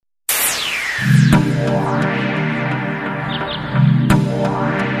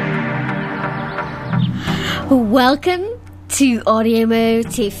Welcome to Audiomo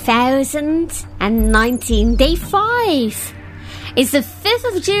 2019, Day 5. It's the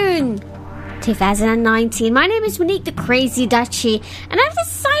 5th of June, 2019. My name is Monique the Crazy Dutchie, and I've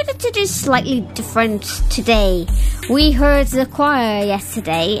decided to do slightly different today. We heard the choir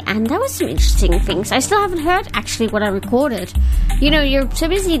yesterday, and there was some interesting things. I still haven't heard actually what I recorded. You know, you're so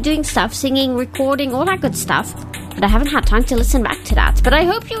busy doing stuff, singing, recording, all that good stuff, but I haven't had time to listen back to that. But I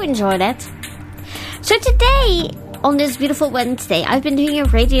hope you enjoyed it. So today, on this beautiful Wednesday, I've been doing a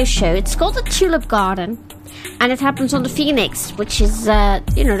radio show. It's called The Tulip Garden, and it happens on the Phoenix, which is,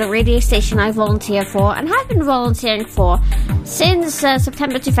 the radio station I volunteer for, and have been volunteering for since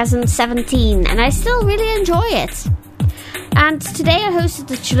September 2017, and I still really enjoy it. And today I hosted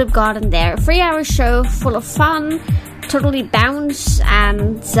The Tulip Garden there, a 3-hour show full of fun, totally bounce,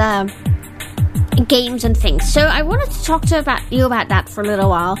 and games and things. So I wanted to talk to you about that for a little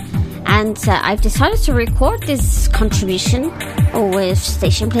while. And I've decided to record this contribution with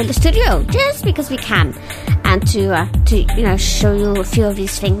Station Playlist Studio, just because we can, and to show you a few of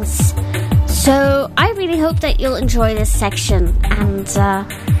these things. So I really hope that you'll enjoy this section. And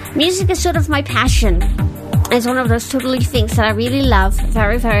music is sort of my passion. It's one of those totally things that I really love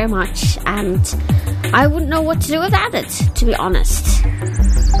very, very much, and I wouldn't know what to do without it, to be honest.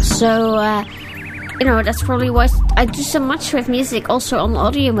 So that's probably why I do so much with music, also on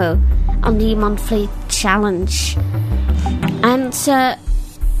Audiomo, on the monthly challenge. And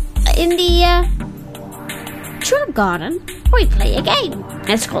in the Tulip Garden, we play a game.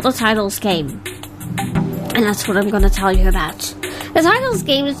 It's called the Titles Game. And that's what I'm going to tell you about. The Titles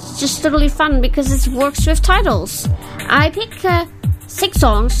Game is just totally fun because it works with titles. I pick 6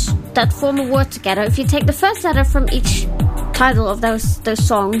 songs that form a word together. If you take the first letter from each title of those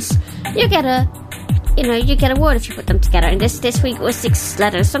songs, you get a word if you put them together. And this week it was 6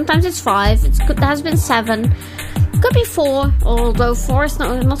 letters. Sometimes it's 5. There has been 7. Could be 4, although 4 is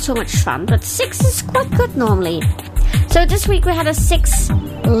not so much fun. But 6 is quite good normally. So this week we had a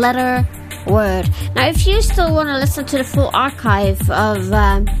 6-letter word. Now, if you still want to listen to the full archive of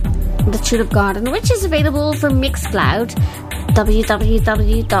the Tulip Garden, which is available for Mixcloud,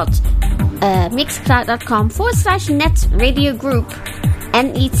 www.mixcloud.com/netradiogroup,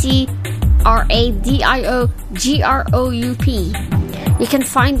 NETRADIOGROUP. You can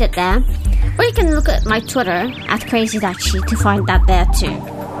find it there. Or you can look at my Twitter, @CrazyDutchie, to find that there too.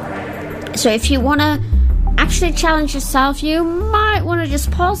 So if you want to actually challenge yourself, you might want to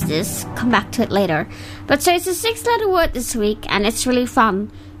just pause this, come back to it later. But so it's a 6-letter word this week, and it's really fun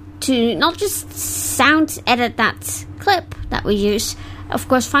to not just sound edit that clip that we use. Of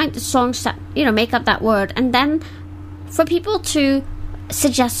course, find the songs that, make up that word, and then for people to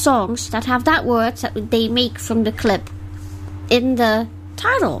suggest songs that have that word that they make from the clip in the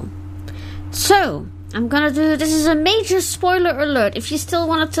title. So, this is a major spoiler alert. If you still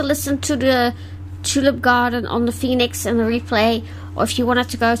wanted to listen to the Tulip Garden on the Phoenix and the replay, or if you wanted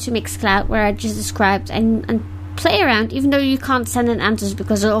to go to Mixcloud where I just described and play around, even though you can't send in answers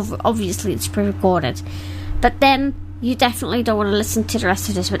because obviously it's pre-recorded, but then you definitely don't want to listen to the rest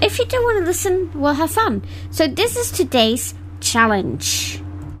of this. But if you do want to listen, we'll have fun. So this is today's challenge.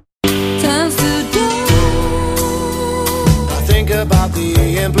 Turns to dawn. I think about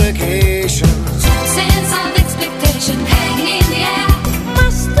the implications. Sense of expectation hanging in the air. My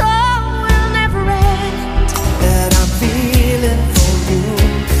storm will never end. And I'm feeling for you.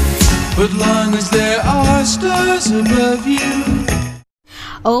 But long as there are stars above you.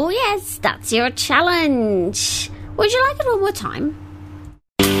 Oh yes, that's your challenge. Would you like it one more time?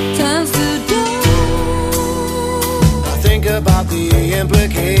 Turns to dawn. Think about the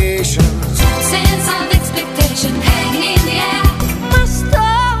implications. Sense of expectation hanging in the air. My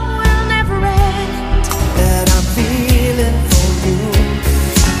storm will never end. And I'm feeling for you.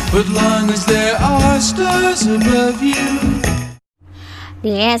 But long as there are stars above you.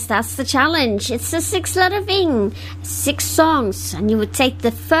 Yes, that's the challenge. It's a 6-letter thing. 6 songs. And you would take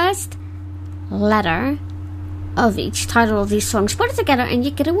the first letter of each title of these songs, put it together, and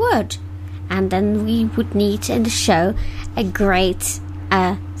you get a word. And then we would need in the show a great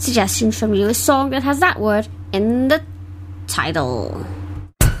suggestion from you, a song that has that word in the title.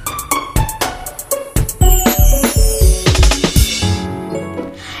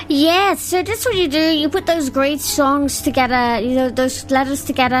 Yeah, so that's what you do. You put those great songs together, those letters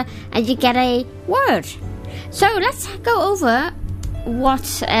together, and you get a word. So let's go over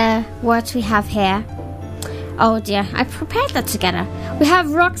what words we have here. Oh dear, I prepared that together. We have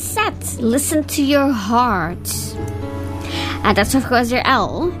Roxette, Listen to Your Heart. And that's of course your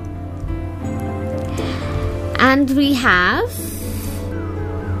L. And we have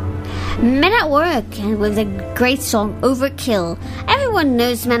Men at Work with a great song, Overkill. Everyone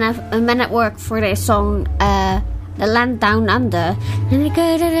knows Men at Work for their song, The Land Down Under. And they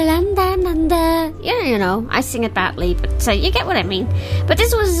go to the land down under. You know, I sing it badly, but you get what I mean. But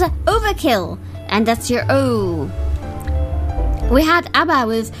this was Overkill, and that's your O. We had ABBA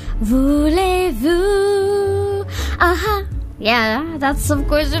with Voulez-vous. Aha. Yeah, that's of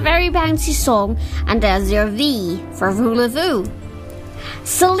course a very bouncy song, and there's your V for Voulez-vous.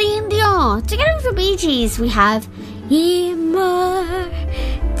 Celine Dion, together with the Bee Gees, we have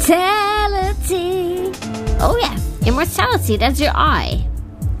Immortality. Oh yeah, Immortality, that's your I.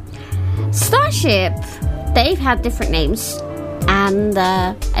 Starship, they've had different names, and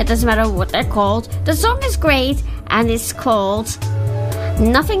it doesn't matter what they're called. The song is great, and it's called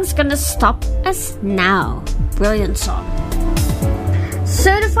Nothing's Gonna Stop Us Now. Brilliant song.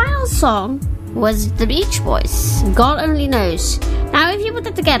 So the final song was the Beach Boys, God Only Knows. Now if you put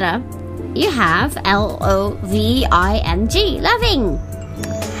it together, you have L-O-V-I-N-G, loving.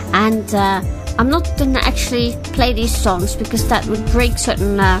 And I'm not going to actually play these songs because that would break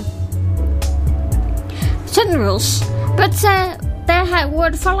certain rules. But there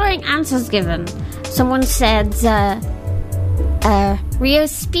were the following answers given. Someone said Rio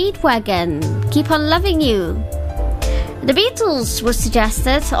Speedwagon, Keep on Loving You. The Beatles was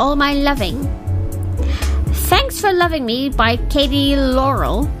suggested, All My Loving. Thanks for Loving Me by Katie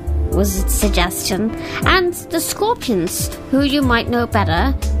Laurel was a suggestion. And the Scorpions, who you might know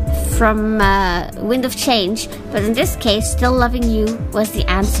better from Wind of Change, but in this case, Still Loving You was the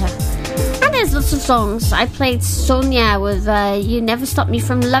answer. And there's lots of songs. I played Sonia with You Never Stop Me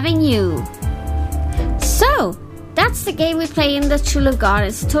From Loving You. So, that's the game we play in the True Love Garden.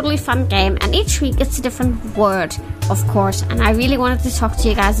 It's a totally fun game, and each week it's a different word, of course, and I really wanted to talk to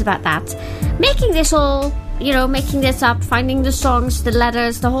you guys about that. Making this all, making this up, finding the songs, the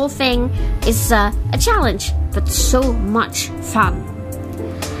letters, the whole thing is a challenge, but so much fun.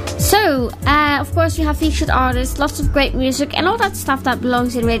 So, of course, we have featured artists, lots of great music, and all that stuff that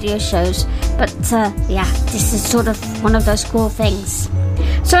belongs in radio shows. But, this is sort of one of those cool things.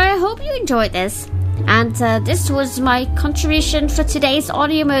 So I hope you enjoyed this. And this was my contribution for today's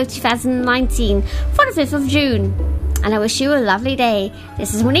Audio Mode 2019 for the 5th of June. And I wish you a lovely day.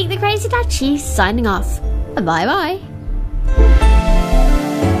 This is Monique the Crazy Dutchie signing off. Bye-bye.